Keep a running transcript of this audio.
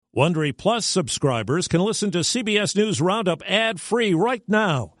Wondery Plus subscribers can listen to CBS News Roundup ad-free right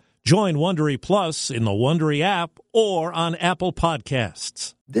now. Join Wondery Plus in the Wondery app or on Apple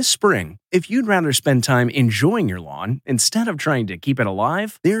Podcasts. This spring, if you'd rather spend time enjoying your lawn instead of trying to keep it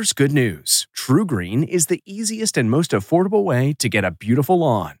alive, there's good news. True Green is the easiest and most affordable way to get a beautiful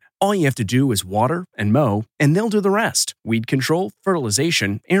lawn. All you have to do is water and mow, and they'll do the rest. Weed control,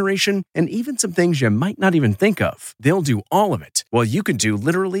 fertilization, aeration, and even some things you might not even think of. They'll do all of it, while you can do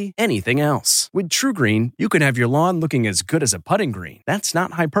literally anything else. With True Green, you can have your lawn looking as good as a putting green. That's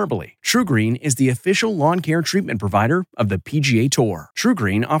not hyperbole. True Green is the official lawn care treatment provider of the PGA Tour. True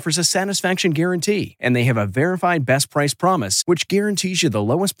Green offers a satisfaction guarantee, and they have a verified best price promise, which guarantees you the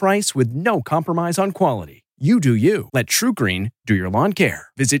lowest price with no compromise on quality. You do you. Let True Green do your lawn care.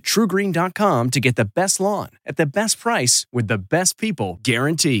 Visit TrueGreen.com to get the best lawn at the best price with the best people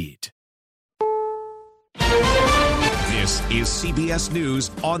guaranteed. This is CBS News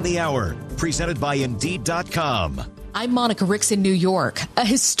on the Hour, presented by Indeed.com. I'm Monica Ricks in New York. A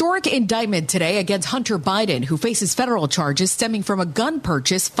historic indictment today against Hunter Biden, who faces federal charges stemming from a gun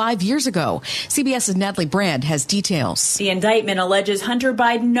purchase 5 years ago. CBS's Natalie Brand has details. The indictment alleges Hunter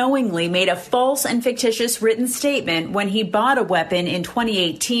Biden knowingly made a false and fictitious written statement when he bought a weapon in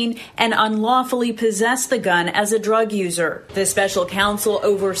 2018 and unlawfully possessed the gun as a drug user. The special counsel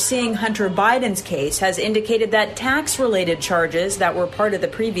overseeing Hunter Biden's case has indicated that tax-related charges that were part of the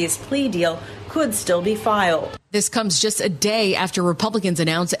previous plea deal could still be filed. This comes just a day after Republicans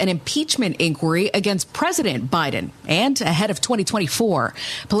announced an impeachment inquiry against President Biden and ahead of 2024.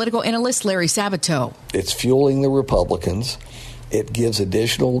 Political analyst Larry Sabato. It's fueling the Republicans. It gives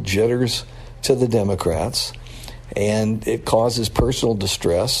additional jitters to the Democrats, and it causes personal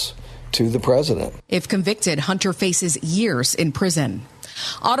distress to the president. If convicted, Hunter faces years in prison.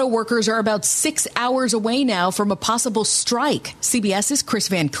 Auto workers are about 6 hours away now from a possible strike. CBS's Chris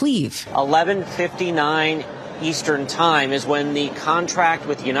Van Cleve. 11:59 Eastern Time is when the contract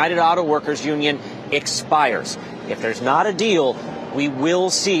with United Auto Workers Union expires. If there's not a deal, we will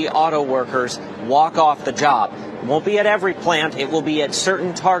see auto workers walk off the job. It won't be at every plant. It will be at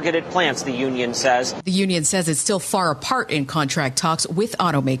certain targeted plants, the union says. The union says it's still far apart in contract talks with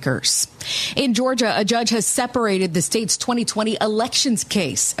automakers. In Georgia, a judge has separated the state's 2020 elections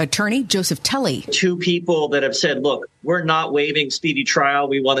case. Attorney Joseph Tully. Two people that have said, look, we're not waiving speedy trial.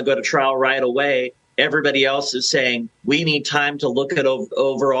 We want to go to trial right away. Everybody else is saying we need time to look at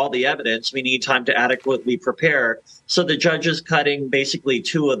over all the evidence. We need time to adequately prepare. So the judge is cutting basically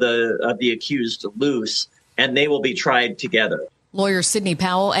two of the accused loose, and they will be tried together. Lawyers Sidney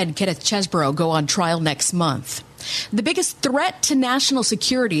Powell and Kenneth Chesbrough go on trial next month. The biggest threat to national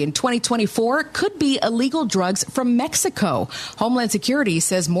security in 2024 could be illegal drugs from Mexico. Homeland Security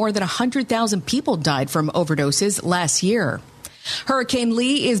says more than 100,000 people died from overdoses last year. Hurricane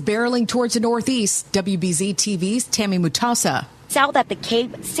Lee is barreling towards the northeast. WBZ TV's Tammy Mutasa. South at the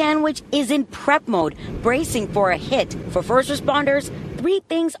Cape, Sandwich is in prep mode, bracing for a hit. For first responders, three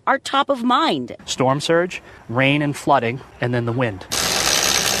things are top of mind. Storm surge, rain and flooding, and then the wind.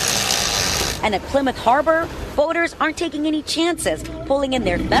 And at Plymouth Harbor, boaters aren't taking any chances, pulling in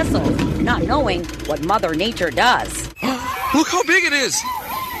their vessels, not knowing what Mother Nature does. Look how big it is!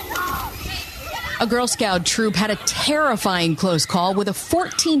 A Girl Scout troop had a terrifying close call with a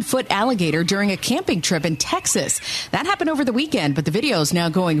 14-foot alligator during a camping trip in Texas. That happened over the weekend, but the video is now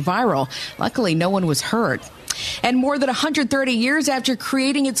going viral. Luckily, no one was hurt. And more than 130 years after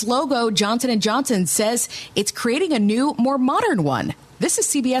creating its logo, Johnson & Johnson says it's creating a new, more modern one. This is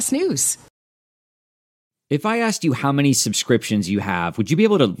CBS News. If I asked you how many subscriptions you have, would you be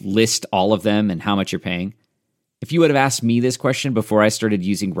able to list all of them and how much you're paying? If you would have asked me this question before I started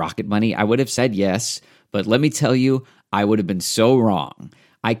using Rocket Money, I would have said yes, but let me tell you, I would have been so wrong.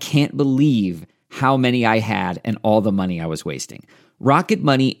 I can't believe how many I had and all the money I was wasting. Rocket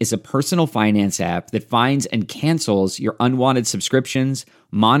Money is a personal finance app that finds and cancels your unwanted subscriptions,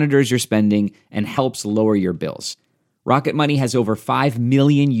 monitors your spending, and helps lower your bills. Rocket Money has over 5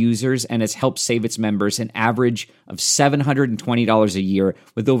 million users and has helped save its members an average of $720 a year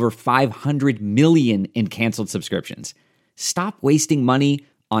with over 500 million in canceled subscriptions. Stop wasting money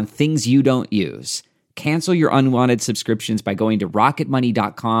on things you don't use. Cancel your unwanted subscriptions by going to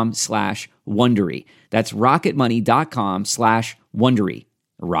rocketmoney.com/Wondery. That's rocketmoney.com/Wondery.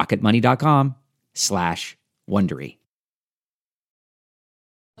 rocketmoney.com/Wondery.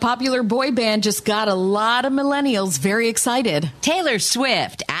 Popular boy band just got a lot of millennials very excited. Taylor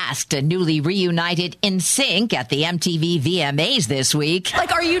Swift asked a newly reunited NSYNC at the MTV VMAs this week.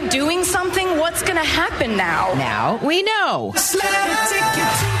 Like, are you doing something? What's going to happen now? Now we know.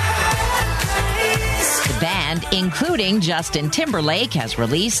 The band, including Justin Timberlake, has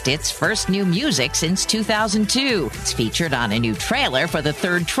released its first new music since 2002. It's featured on a new trailer for the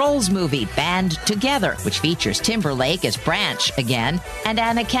third Trolls movie, Band Together, which features Timberlake as Branch again and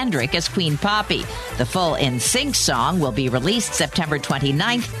Anna Kendrick as Queen Poppy. The full NSYNC song will be released September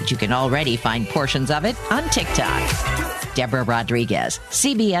 29th, but you can already find portions of it on TikTok. Deborah Rodriguez,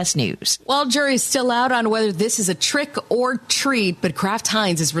 CBS News. Well, jury's still out on whether this is a trick or treat, but Kraft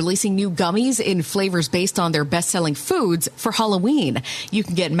Heinz is releasing new gummies in flavors based on their best-selling foods for Halloween. You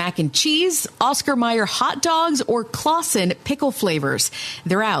can get mac and cheese, Oscar Mayer hot dogs, or Claussen pickle flavors.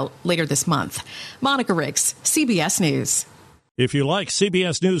 They're out later this month. Monica Ricks, CBS News. If you like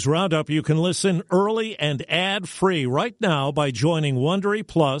CBS News Roundup, you can listen early and ad-free right now by joining Wondery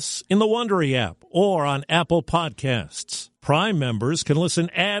Plus in the Wondery app or on Apple Podcasts. Prime members can listen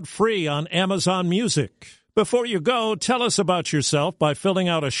ad-free on Amazon Music. Before you go, tell us about yourself by filling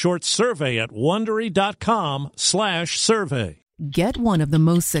out a short survey at Wondery.com/survey. Get one of the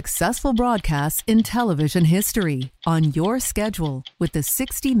most successful broadcasts in television history on your schedule with the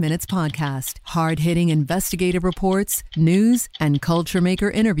 60 Minutes Podcast. Hard-hitting investigative reports, news, and culture maker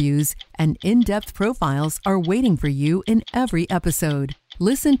interviews, and in-depth profiles are waiting for you in every episode.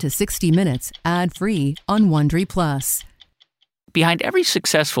 Listen to 60 Minutes ad-free on Wondery Plus. Behind every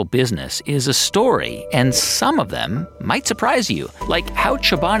successful business is a story, and some of them might surprise you, like how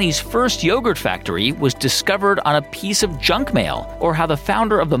Chobani's first yogurt factory was discovered on a piece of junk mail, or how the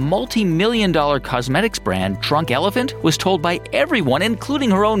founder of the multi-million-dollar cosmetics brand Drunk Elephant was told by everyone,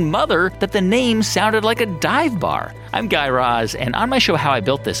 including her own mother, that the name sounded like a dive bar. I'm Guy Raz, and on my show How I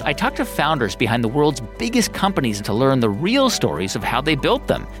Built This, I talk to founders behind the world's biggest companies to learn the real stories of how they built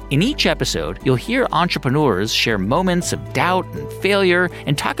them. In each episode, you'll hear entrepreneurs share moments of doubt and failure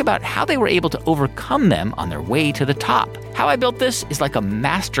and talk about how they were able to overcome them on their way to the top. How I Built This is like a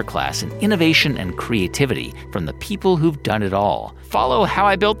masterclass in innovation and creativity from the people who've done it all. Follow How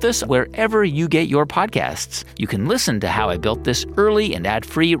I Built This wherever you get your podcasts. You can listen to How I Built This early and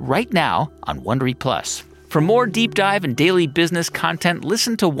ad-free right now on Wondery Plus. For more deep dive and daily business content,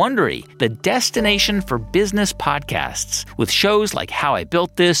 listen to Wondery, the destination for business podcasts. With shows like How I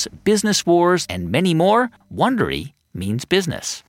Built This, Business Wars, and many more, Wondery means business.